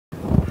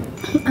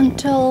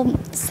Until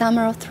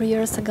summer of 3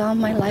 years ago,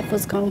 my life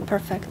was going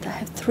perfect. I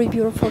have 3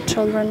 beautiful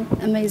children,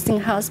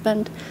 amazing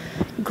husband,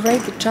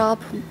 great job.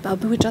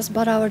 We just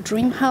bought our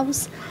dream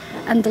house,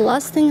 and the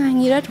last thing I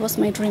needed was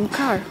my dream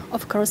car.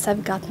 Of course,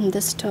 I've gotten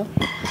this too.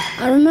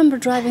 I remember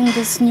driving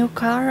this new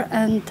car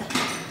and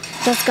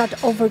just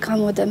got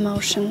overcome with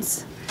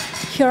emotions.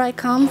 Here I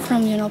come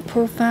from,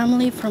 poor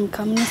family, from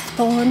communist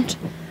Poland,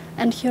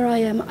 and here I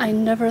am. I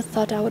never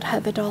thought I would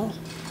have it all.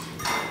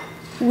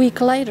 A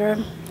week later,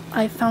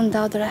 I found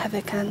out that I have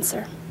a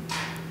cancer.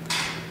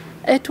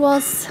 It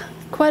was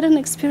quite an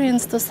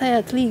experience, to say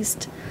at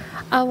least.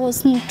 I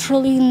was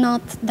truly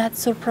not that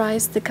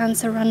surprised. The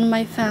cancer ran in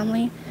my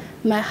family.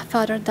 My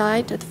father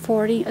died at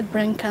 40 at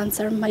brain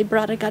cancer. My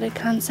brother got a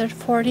cancer at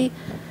 40,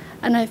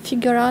 and I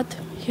figured out,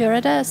 here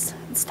it is.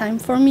 It's time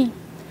for me.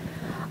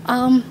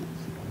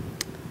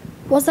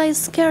 Was I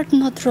scared?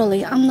 Not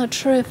really. I'm not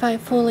sure if I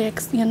fully,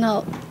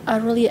 I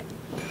really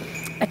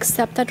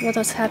accepted what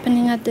was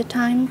happening at the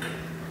time.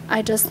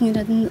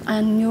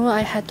 I knew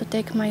I had to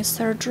take my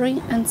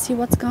surgery and see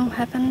what's going to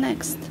happen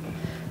next.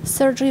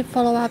 Surgery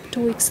follow-up 2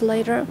 weeks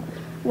later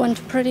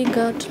went pretty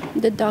good.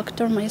 The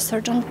doctor, my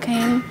surgeon,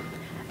 came,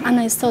 and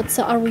I thought,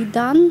 so are we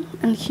done?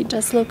 And he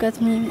just looked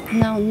at me,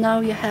 no,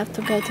 now you have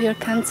to go to your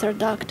cancer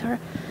doctor,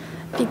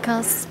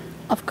 because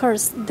of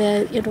course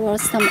it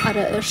was some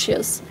other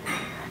issues.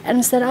 And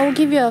he said, I will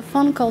give you a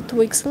phone call 2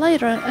 weeks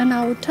later, and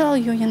I will tell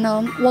you,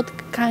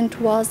 what kind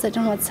was it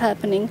and what's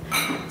happening.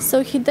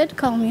 So he did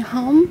call me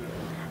home,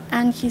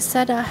 and he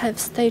said I have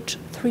stage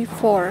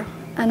 3-4.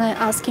 And I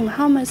asked him,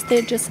 how many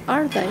stages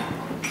are they?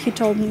 He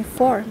told me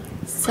 4.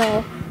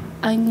 So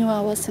I knew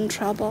I was in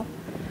trouble.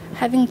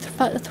 Having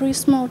 3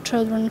 small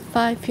children,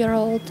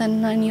 5-year-old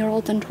and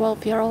 9-year-old and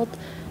 12-year-old,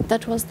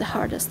 that was the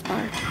hardest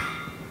part.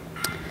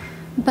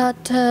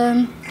 But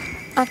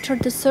after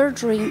the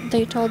surgery,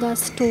 they told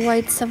us to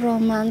wait several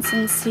months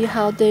and see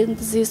how the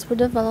disease would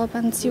develop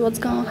and see what's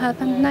going to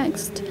happen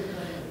next.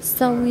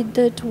 So we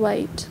did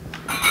wait.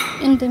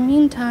 In the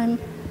meantime,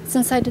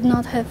 since I did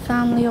not have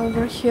family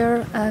over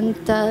here, and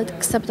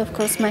except of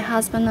course my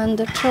husband and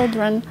the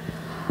children,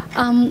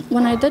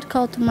 when I did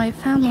call to my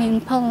family in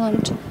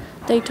Poland,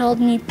 they told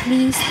me,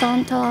 please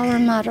don't tell our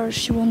mother,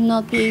 she will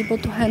not be able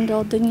to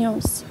handle the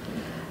news.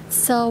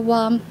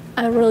 So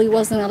I really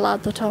wasn't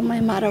allowed to tell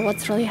my mother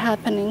what's really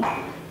happening.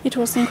 It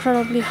was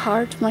incredibly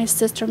hard. My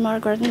sister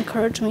Margaret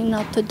encouraged me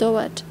not to do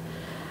it.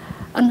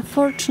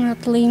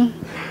 Unfortunately,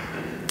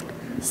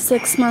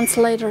 6 months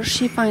later,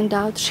 she found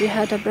out she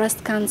had a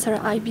breast cancer,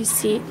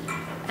 IBC,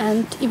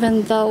 and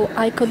even though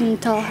I couldn't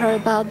tell her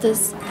about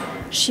this,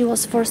 she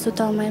was forced to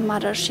tell my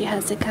mother she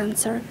has a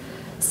cancer.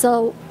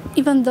 So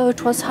even though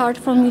it was hard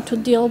for me to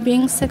deal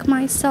being sick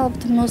myself,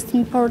 the most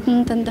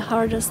important and the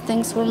hardest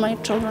things were my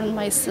children and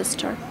my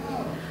sister.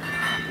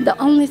 The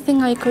only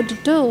thing I could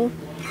do,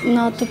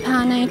 not to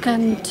panic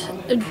and,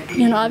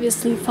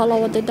 obviously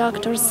follow what the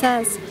doctor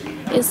says,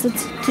 is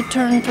to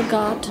turn to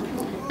God.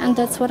 And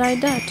that's what I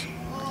did.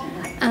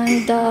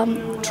 And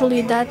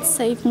truly that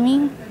saved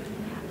me.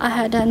 I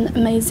had an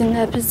amazing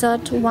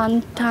episode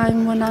one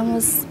time when I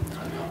was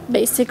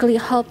basically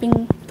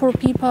helping poor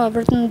people. I've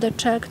written the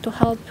check to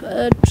help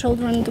the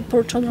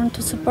poor children,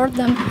 to support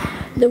them.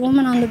 The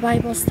woman on the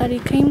Bible study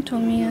came to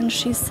me and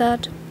she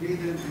said,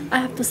 I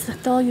have to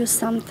tell you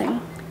something.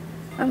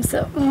 I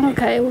said,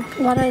 okay,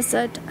 what is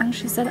it? And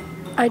she said,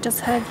 I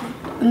just have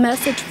a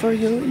message for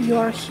you, you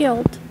are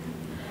healed.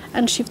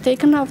 And she'd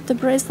taken off the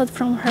bracelet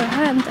from her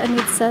hand and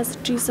it says,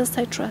 Jesus,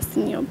 I trust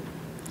in you.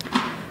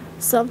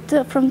 So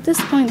from this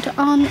point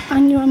on, I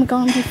knew I'm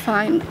going to be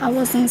fine. I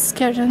wasn't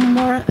scared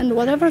anymore, and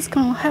whatever's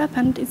going to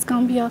happen, it's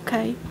going to be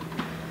okay.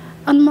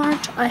 On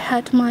March, I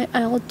had my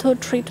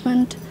IL-2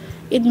 treatment.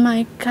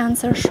 My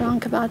cancer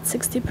shrunk about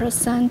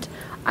 60%.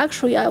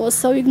 Actually, I was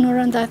so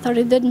ignorant, I thought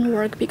it didn't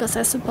work because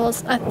I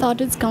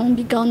thought it's going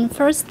to be gone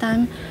first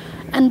time.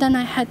 And then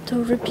I had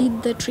to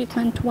repeat the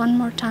treatment one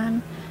more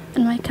time,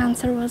 and my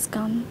cancer was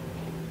gone.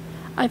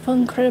 I feel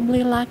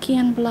incredibly lucky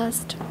and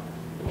blessed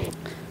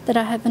that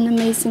I have an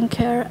amazing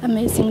care,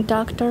 amazing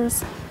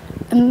doctors,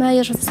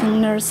 amazing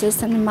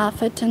nurses in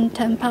Moffitt and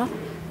Tampa.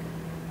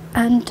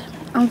 And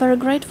I'm very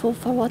grateful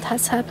for what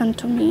has happened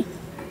to me.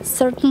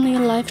 Certainly a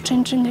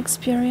life-changing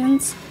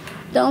experience.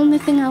 The only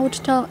thing I would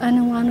tell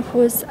anyone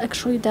who is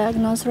actually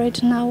diagnosed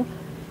right now,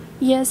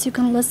 yes, you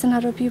can listen to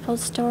other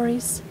people's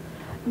stories,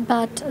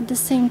 but at the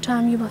same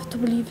time you have to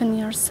believe in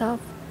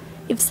yourself.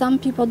 If some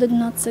people did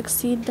not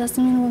succeed,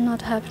 doesn't mean it will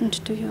not happen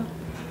to you.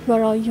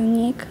 We're all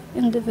unique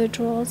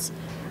individuals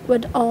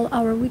with all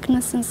our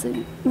weaknesses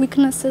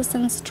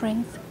and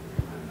strength,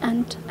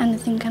 and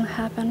anything can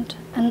happen,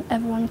 and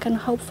everyone can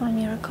hope for a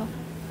miracle.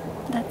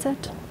 That's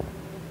it.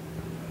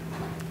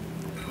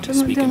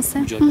 Would you like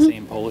to say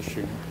in Polish?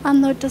 Or?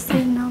 I'm not to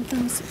say now,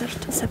 then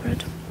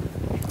separate.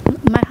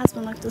 My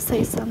husband like to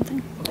say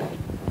something.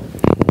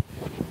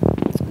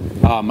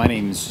 My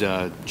name's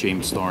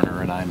James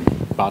Thorner, and I'm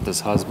Bata's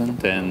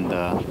husband, and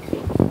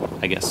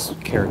I guess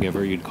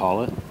caregiver, you'd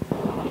call it.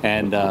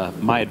 And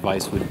my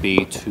advice would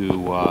be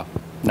to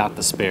not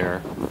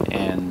despair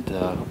and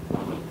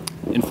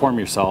inform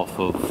yourself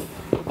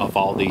of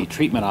all the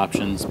treatment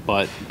options,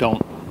 but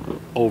don't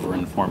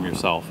over-inform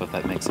yourself, if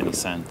that makes any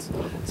sense.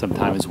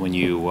 Sometimes when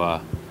you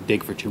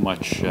dig for too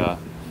much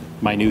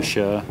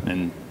minutia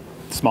and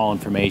small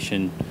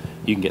information,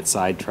 you can get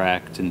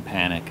sidetracked and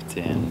panicked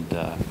and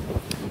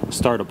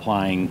start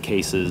applying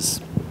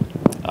cases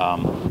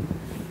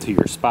to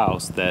your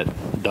spouse that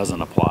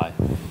doesn't apply.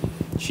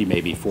 She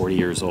may be 40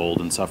 years old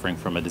and suffering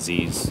from a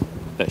disease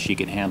that she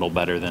can handle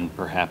better than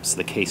perhaps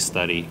the case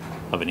study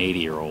of an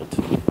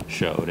 80-year-old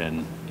showed,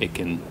 and it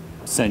can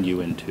send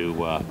you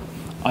into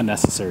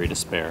unnecessary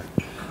despair.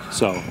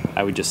 So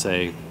I would just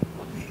say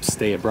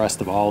stay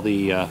abreast of all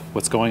the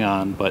what's going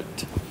on, but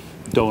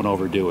don't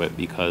overdo it,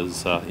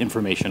 because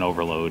information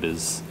overload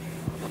is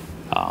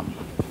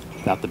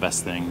not the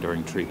best thing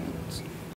during treatment.